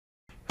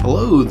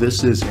Hello,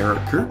 this is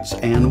Eric Curts,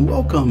 and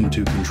welcome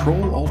to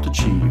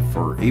Control-Alt-Achieve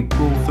for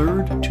April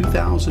 3rd,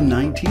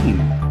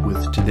 2019,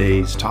 with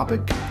today's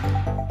topic,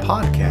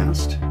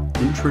 Podcast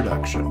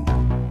Introduction.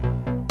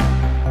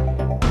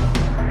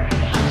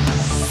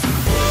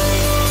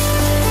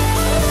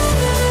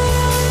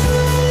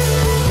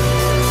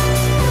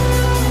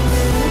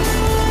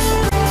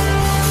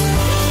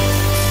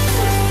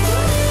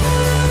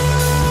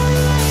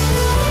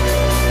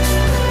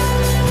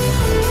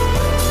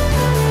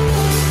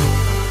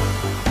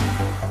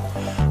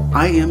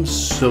 I am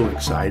so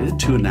excited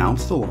to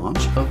announce the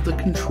launch of the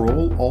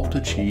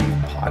Control-Alt-Achieve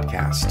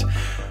podcast.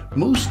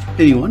 Most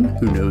anyone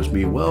who knows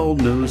me well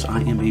knows I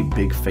am a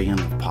big fan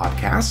of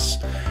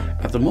podcasts.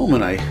 At the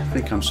moment, I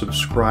think I'm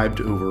subscribed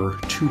to over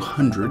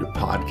 200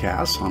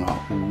 podcasts on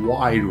a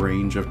wide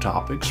range of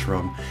topics,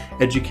 from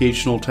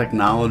educational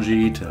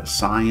technology to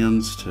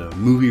science to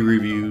movie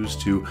reviews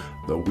to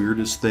the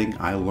weirdest thing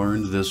I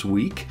learned this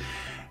week.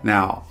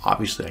 Now,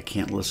 obviously I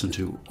can't listen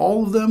to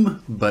all of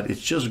them, but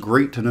it's just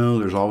great to know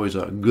there's always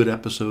a good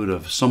episode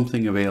of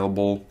something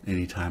available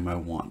anytime I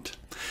want.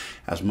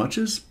 As much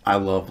as I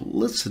love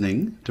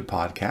listening to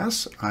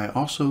podcasts, I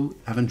also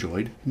have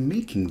enjoyed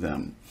making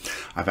them.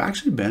 I've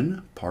actually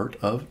been part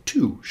of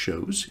 2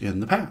 shows in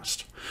the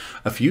past.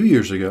 A few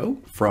years ago,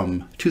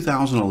 from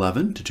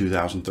 2011 to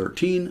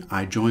 2013,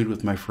 I joined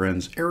with my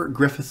friends Eric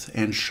Griffith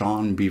and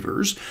Sean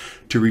Beavers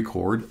to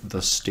record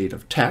the State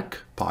of Tech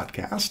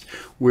podcast,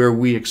 where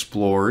we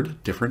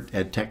explored different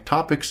EdTech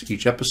topics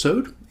each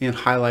episode and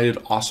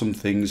highlighted awesome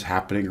things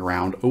happening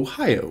around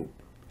Ohio,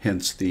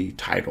 hence the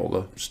title,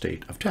 The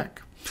State of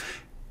Tech.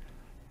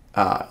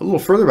 A little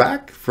further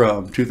back,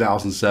 from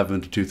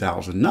 2007 to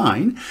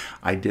 2009,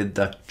 I did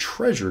the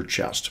Treasure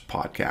Chest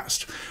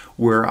podcast,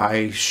 where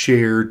I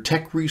shared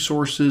tech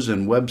resources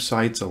and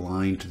websites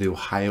aligned to the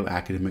Ohio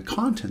Academic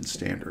Content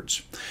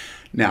Standards.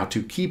 Now,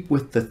 to keep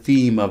with the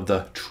theme of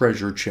the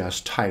Treasure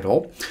Chest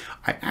title,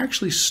 I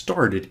actually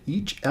started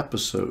each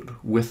episode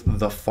with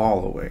the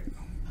following.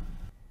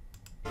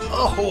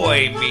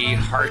 Ahoy, me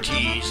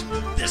hearties!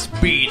 This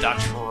be the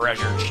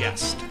treasure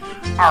chest.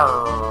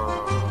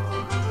 Arr!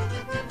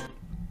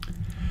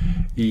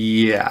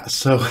 Yeah,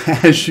 so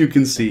as you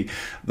can see,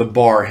 the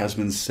bar has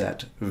been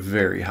set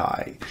very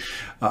high.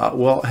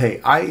 Well,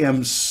 hey, I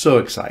am so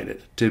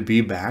excited to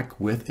be back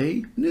with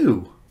a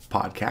new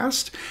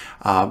podcast,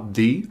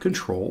 the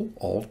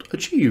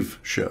Control-Alt-Achieve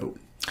show.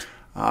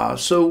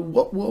 So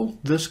what will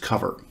this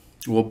cover?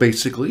 Well,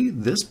 basically,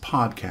 this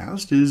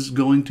podcast is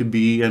going to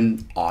be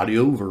an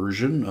audio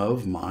version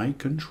of my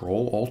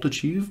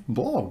Control-Alt-Achieve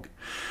blog.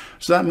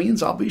 So that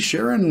means I'll be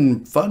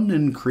sharing fun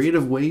and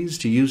creative ways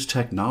to use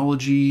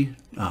technology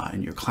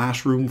in your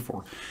classroom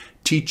for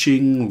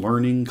teaching,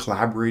 learning,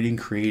 collaborating,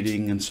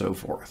 creating, and so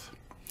forth.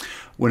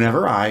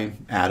 Whenever I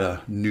add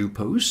a new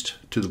post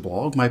to the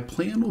blog, my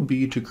plan will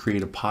be to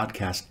create a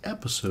podcast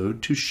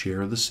episode to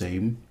share the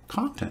same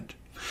content.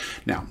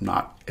 Now,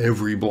 not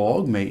every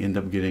blog may end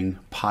up getting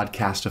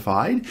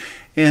podcastified,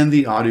 and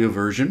the audio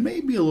version may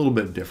be a little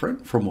bit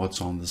different from what's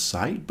on the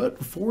site,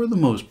 but for the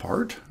most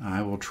part,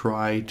 I will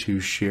try to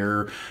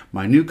share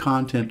my new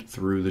content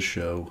through the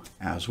show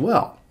as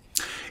well.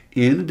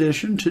 In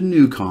addition to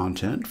new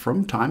content,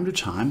 from time to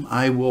time,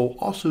 I will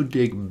also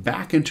dig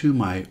back into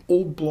my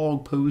old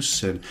blog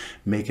posts and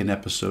make an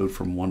episode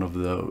from one of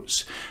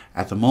those.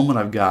 At the moment,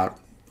 I've got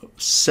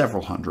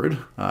several hundred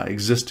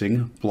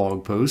existing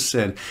blog posts,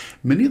 and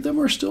many of them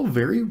are still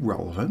very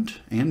relevant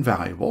and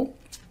valuable.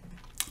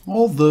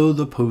 Although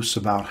the posts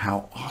about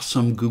how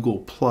awesome Google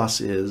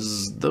Plus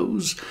is,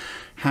 those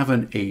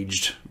haven't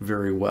aged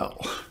very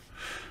well.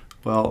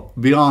 Well,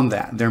 beyond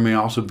that, there may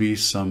also be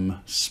some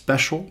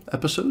special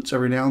episodes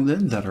every now and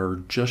then that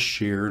are just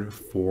shared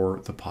for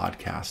the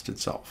podcast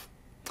itself.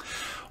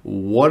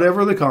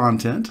 Whatever the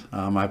content,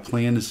 my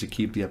plan is to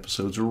keep the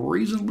episodes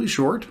reasonably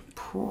short,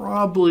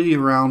 probably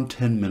around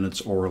 10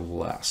 minutes or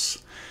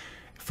less.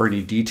 For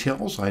any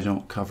details I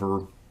don't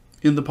cover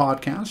in the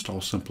podcast, I'll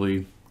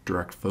simply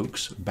direct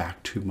folks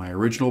back to my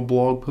original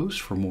blog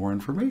post for more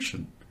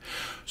information.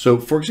 So,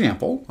 for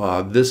example,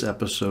 this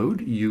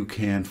episode, you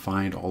can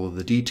find all of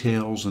the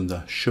details and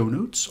the show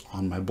notes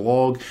on my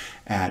blog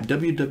at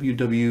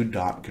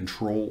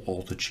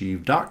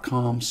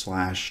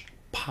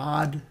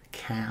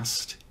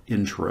www.controlaltachieve.com/podcast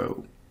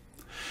intro.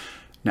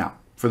 Now,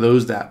 for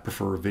those that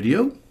prefer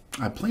video,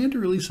 I plan to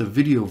release a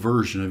video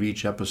version of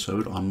each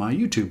episode on my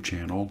YouTube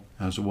channel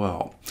as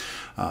well,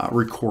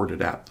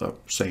 recorded at the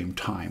same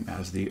time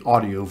as the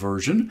audio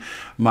version.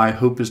 My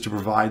hope is to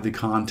provide the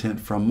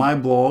content from my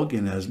blog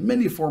in as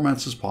many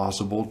formats as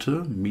possible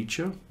to meet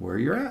you where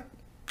you're at.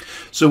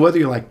 So whether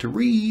you like to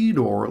read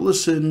or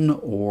listen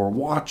or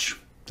watch,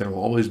 there will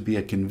always be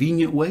a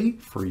convenient way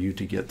for you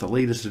to get the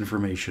latest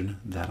information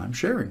that I'm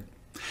sharing.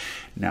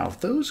 Now, if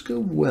those go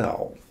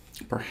well,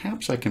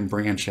 perhaps I can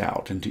branch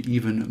out into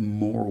even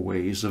more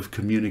ways of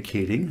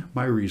communicating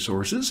my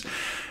resources.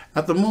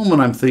 At the moment,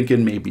 I'm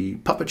thinking maybe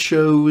puppet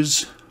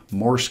shows,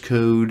 Morse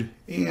code,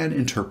 and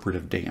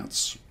interpretive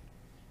dance.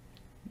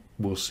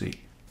 We'll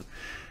see.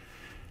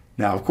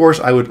 Now, of course,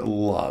 I would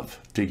love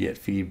to get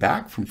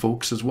feedback from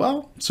folks as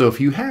well. So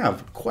if you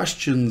have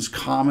questions,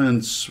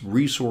 comments,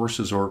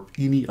 resources, or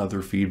any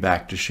other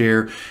feedback to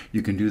share,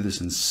 you can do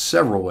this in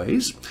several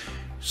ways.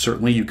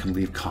 Certainly, you can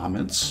leave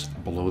comments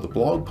below the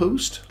blog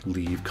post,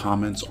 leave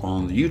comments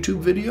on the YouTube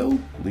video,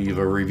 leave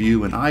a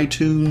review in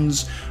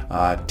iTunes,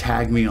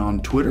 tag me on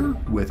Twitter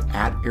with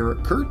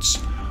 @EricCurts,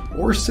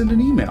 or send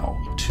an email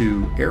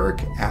to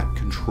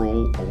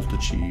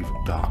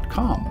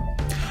eric@controlaltachieve.com.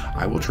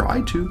 I will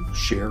try to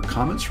share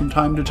comments from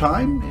time to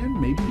time and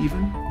maybe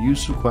even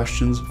use some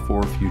questions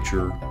for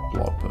future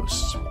blog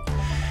posts.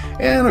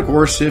 And of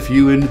course, if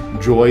you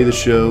enjoy the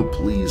show,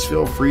 please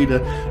feel free to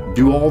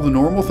do all the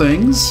normal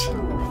things.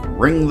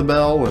 Ring the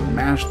bell and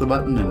mash the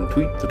button and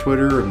tweet the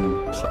Twitter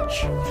and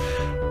such.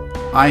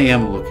 I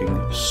am looking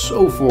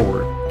so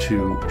forward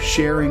to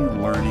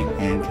sharing, learning,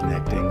 and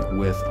connecting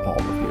with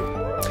all of you.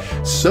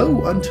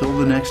 So until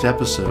the next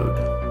episode,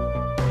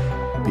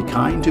 be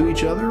kind to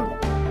each other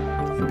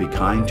and be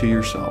kind to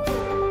yourself.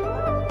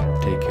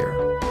 Take care.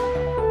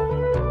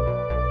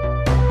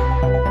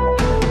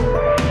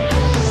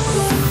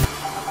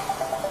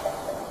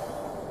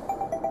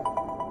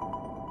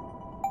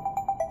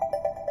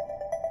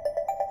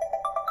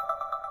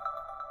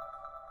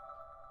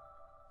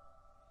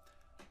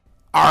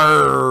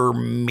 Arr,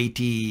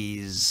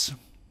 mateys.